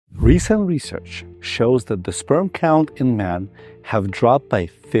Recent research shows that the sperm count in men have dropped by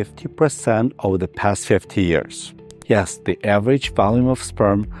 50% over the past 50 years. Yes, the average volume of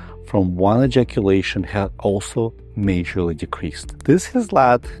sperm from one ejaculation has also majorly decreased. This has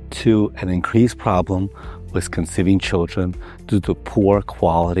led to an increased problem with conceiving children due to poor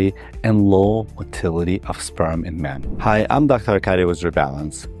quality and low motility of sperm in men. Hi, I'm Dr. Arkady with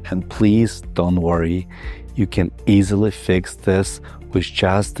ReBalance, and please don't worry, you can easily fix this with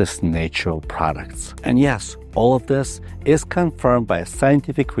just these natural products. And yes, all of this is confirmed by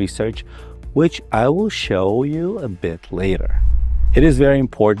scientific research, which I will show you a bit later. It is very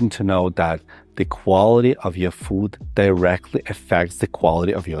important to know that the quality of your food directly affects the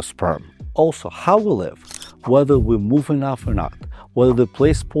quality of your sperm. Also, how we live, whether we move enough or not, whether we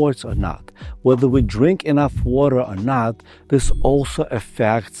play sports or not, whether we drink enough water or not, this also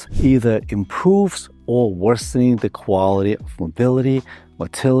affects, either improves or worsening the quality of mobility,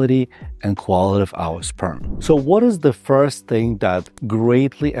 motility, and quality of our sperm. So what is the first thing that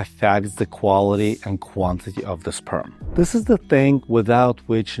greatly affects the quality and quantity of the sperm? This is the thing without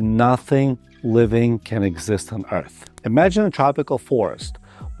which nothing living can exist on Earth. Imagine a tropical forest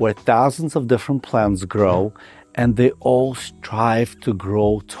where thousands of different plants grow, and they all strive to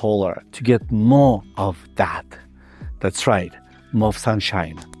grow taller, to get more of that. That's right, more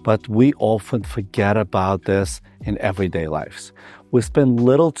sunshine. But we often forget about this in everyday lives. We spend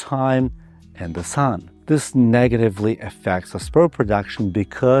little time in the sun. This negatively affects our sperm production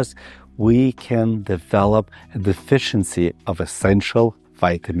because we can develop a deficiency of essential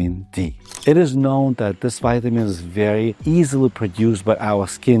vitamin D. It is known that this vitamin is very easily produced by our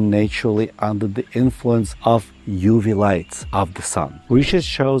skin naturally under the influence of UV lights of the sun. Research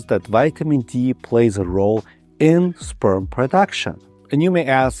shows that vitamin D plays a role in sperm production. And you may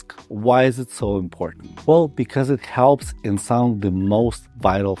ask, why is it so important? Well, because it helps in some of the most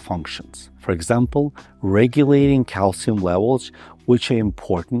vital functions. For example, regulating calcium levels, which are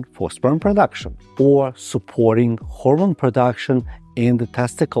important for sperm production, or supporting hormone production in the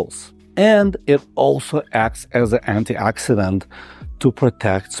testicles. And it also acts as an antioxidant to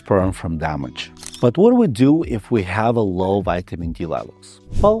protect sperm from damage. But what do we do if we have a low vitamin D levels?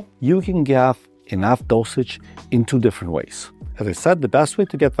 Well, you can get enough dosage in two different ways. As I said, the best way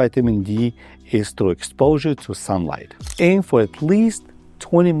to get vitamin D is through exposure to sunlight. Aim for at least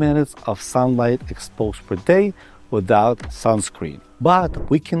 20 minutes of sunlight exposed per day without sunscreen. But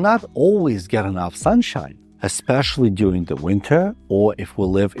we cannot always get enough sunshine, especially during the winter or if we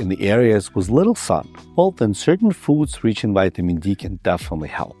live in the areas with little sun. Well, then certain foods rich in vitamin D can definitely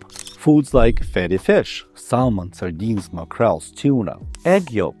help. Foods like fatty fish, salmon, sardines, mackerels, tuna,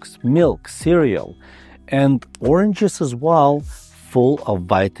 egg yolks, milk, cereal, and oranges as well, full of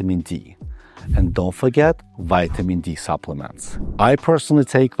vitamin D. And don't forget vitamin D supplements. I personally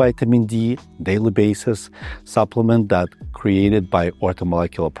take vitamin D daily basis supplement that created by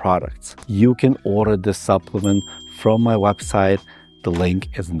Orthomolecular Products. You can order this supplement from my website. The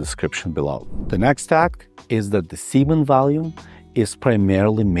link is in the description below. The next fact is that the semen volume is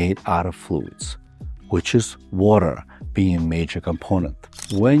primarily made out of fluids, which is water being a major component.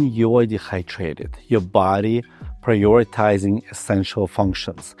 When you are dehydrated, your body prioritizing essential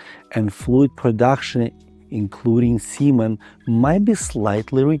functions, and fluid production, including semen, might be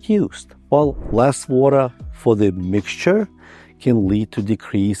slightly reduced, while less water for the mixture can lead to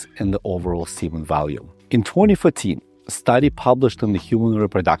decrease in the overall semen volume. In 2014, a study published in the Human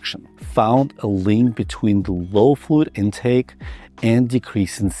Reproduction found a link between the low fluid intake and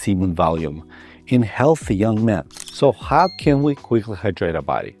decrease in semen volume in healthy young men. So how can we quickly hydrate our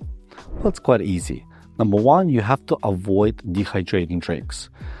body? Well, it's quite easy. Number one, you have to avoid dehydrating drinks,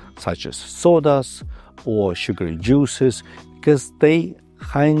 such as sodas or sugary juices, because they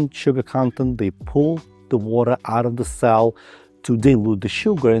high in sugar content, they pull the water out of the cell to dilute the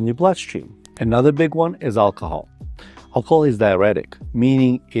sugar in your bloodstream. Another big one is alcohol. Alcohol is diuretic,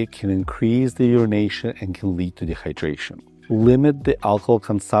 meaning it can increase the urination and can lead to dehydration. Limit the alcohol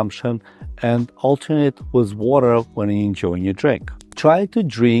consumption and alternate with water when enjoying your drink. Try to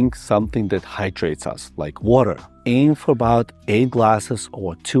drink something that hydrates us, like water. Aim for about 8 glasses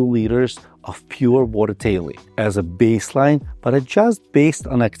or 2 liters of pure water daily as a baseline, but adjust based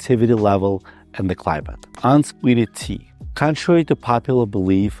on activity level and the climate. Unsweetened tea. Contrary to popular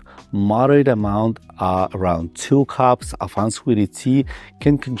belief, moderate amount, around 2 cups of unsweetened tea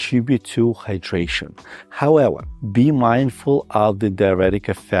can contribute to hydration. However, be mindful of the diuretic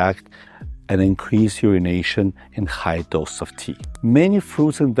effect and increase urination in high dose of tea. Many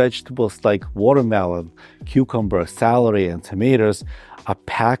fruits and vegetables like watermelon, cucumber, celery, and tomatoes are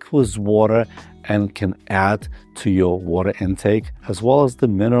packed with water and can add to your water intake as well as the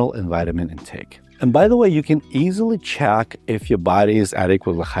mineral and vitamin intake. And by the way, you can easily check if your body is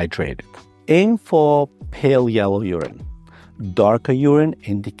adequately hydrated. Aim for pale yellow urine. Darker urine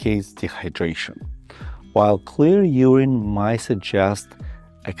indicates dehydration, while clear urine might suggest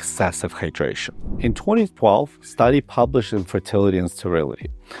excessive hydration. In 2012, a study published in Fertility and Sterility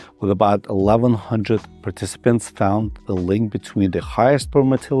with about 1,100 participants found the link between the higher sperm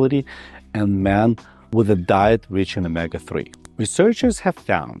motility and men with a diet rich in omega-3. Researchers have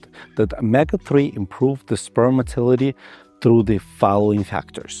found that omega-3 improved the sperm motility through the following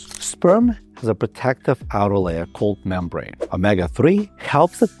factors. Sperm has a protective outer layer called membrane. Omega-3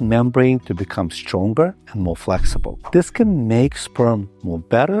 helps that membrane to become stronger and more flexible. This can make sperm move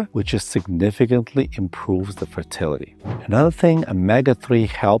better, which significantly improves the fertility. Another thing, omega-3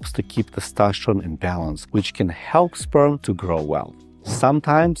 helps to keep testosterone in balance, which can help sperm to grow well.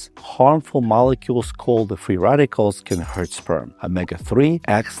 Sometimes harmful molecules called the free radicals can hurt sperm. Omega-3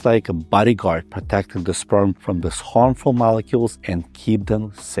 acts like a bodyguard, protecting the sperm from these harmful molecules and keep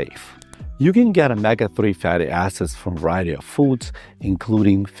them safe. You can get omega-3 fatty acids from a variety of foods,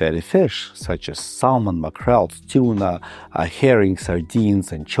 including fatty fish such as salmon, mackerel, tuna, herring,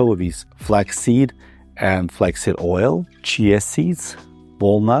 sardines, anchovies, flaxseed and flaxseed oil, chia seeds,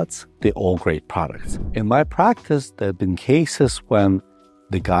 walnuts. They're all great products. In my practice, there have been cases when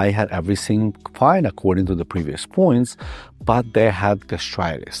the guy had everything fine according to the previous points, but they had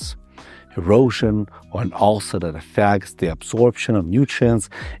gastritis, erosion, or an ulcer that affects the absorption of nutrients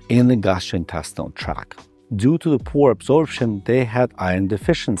in the gastrointestinal tract. Due to the poor absorption, they had iron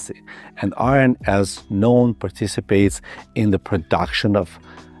deficiency, and iron, as known, participates in the production of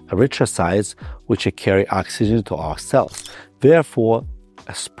erythrocytes, which carry oxygen to our cells. Therefore,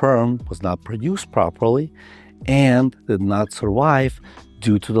 a sperm was not produced properly and did not survive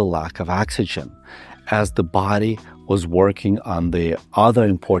due to the lack of oxygen, as the body was working on the other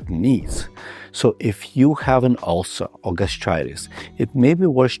important needs. So if you have an ulcer or gastritis, it may be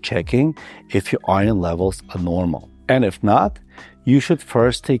worth checking if your iron levels are normal. And if not, you should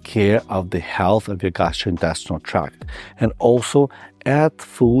first take care of the health of your gastrointestinal tract and also add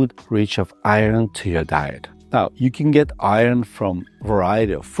food rich of iron to your diet. Now, you can get iron from a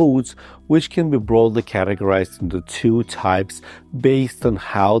variety of foods, which can be broadly categorized into two types based on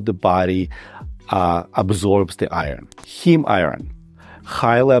how the body absorbs the iron. Heme iron,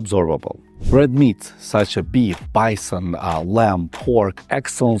 highly absorbable. Red meats such as beef, bison, lamb, pork,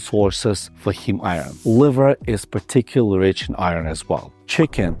 excellent sources for heme iron. Liver is particularly rich in iron as well.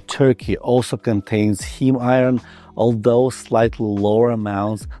 Chicken, turkey also contains heme iron, although slightly lower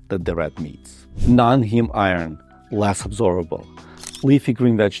amounts than the red meats. Non-heme iron, less absorbable. Leafy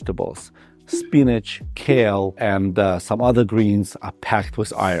green vegetables, spinach, kale, and some other greens are packed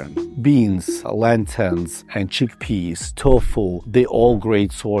with iron. Beans, lentils, and chickpeas, tofu, they're all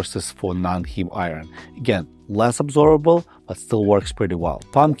great sources for non-heme iron. Again, less absorbable, but still works pretty well.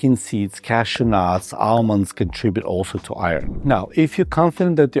 Pumpkin seeds, cashew nuts, almonds contribute also to iron. Now, if you're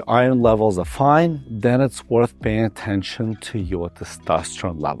confident that your iron levels are fine, then it's worth paying attention to your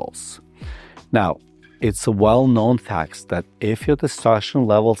testosterone levels. Now, it's a well-known fact that if your testosterone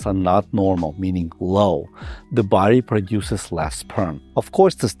levels are not normal, meaning low, the body produces less sperm. Of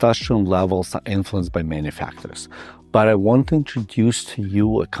course, testosterone levels are influenced by many factors, but I want to introduce to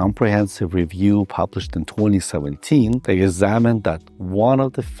you a comprehensive review published in 2017 that examined that one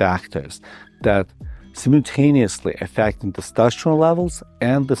of the factors that simultaneously affecting testosterone levels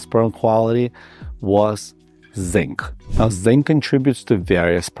and the sperm quality was zinc. Now, zinc contributes to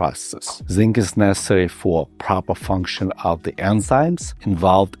various processes. Zinc is necessary for proper function of the enzymes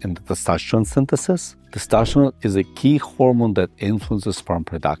involved in the testosterone synthesis. Testosterone is a key hormone that influences sperm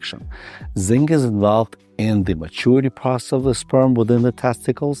production. Zinc is involved in the maturity process of the sperm within the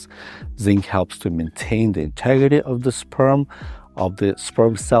testicles. Zinc helps to maintain the integrity of the sperm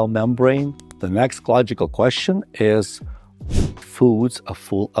cell membrane. The next logical question is, foods are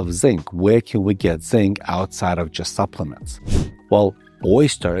full of zinc. Where can we get zinc outside of just supplements? Well,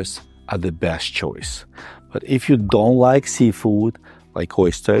 oysters are the best choice. But if you don't like seafood, like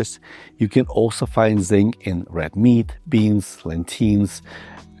oysters, you can also find zinc in red meat, beans, lentils,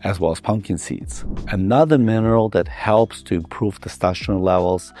 as well as pumpkin seeds. Another mineral that helps to improve testosterone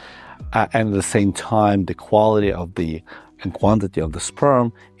levels and at the same time the quality of and quantity of the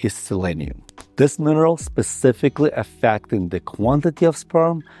sperm is selenium. This mineral specifically affecting the quantity of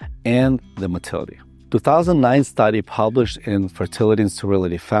sperm and the motility. 2009 study published in Fertility and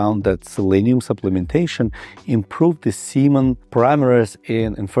Sterility found that selenium supplementation improved the semen parameters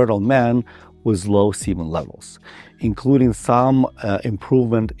in infertile men with low semen levels, including some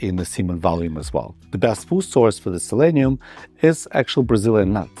improvement in the semen volume as well. The best food source for the selenium is actual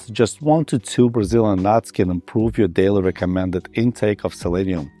Brazilian nuts. Just 1 to 2 Brazilian nuts can improve your daily recommended intake of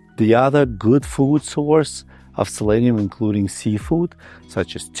selenium. The other good food source of selenium including seafood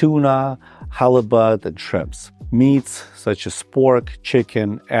such as tuna, halibut, and shrimps. Meats such as pork,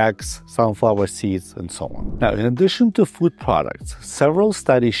 chicken, eggs, sunflower seeds, and so on. Now, in addition to food products, several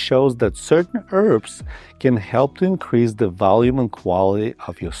studies show that certain herbs can help to increase the volume and quality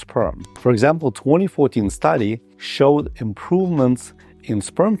of your sperm. For example, a 2014 study showed improvements in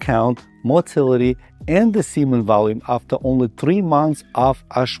sperm count, motility, and the semen volume after only 3 months of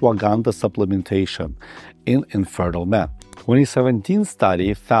ashwagandha supplementation in infertile men. 2017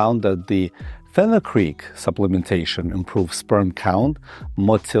 study found that the fenugreek supplementation improves sperm count,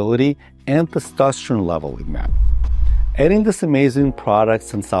 motility, and testosterone level in men. Adding these amazing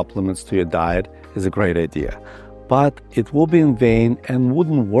products and supplements to your diet is a great idea, but it will be in vain and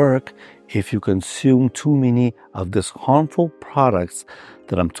wouldn't work if you consume too many of these harmful products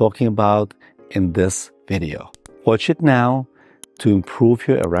that I'm talking about in this video. Watch it now to improve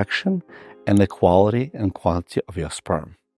your erection and the quality and quantity of your sperm.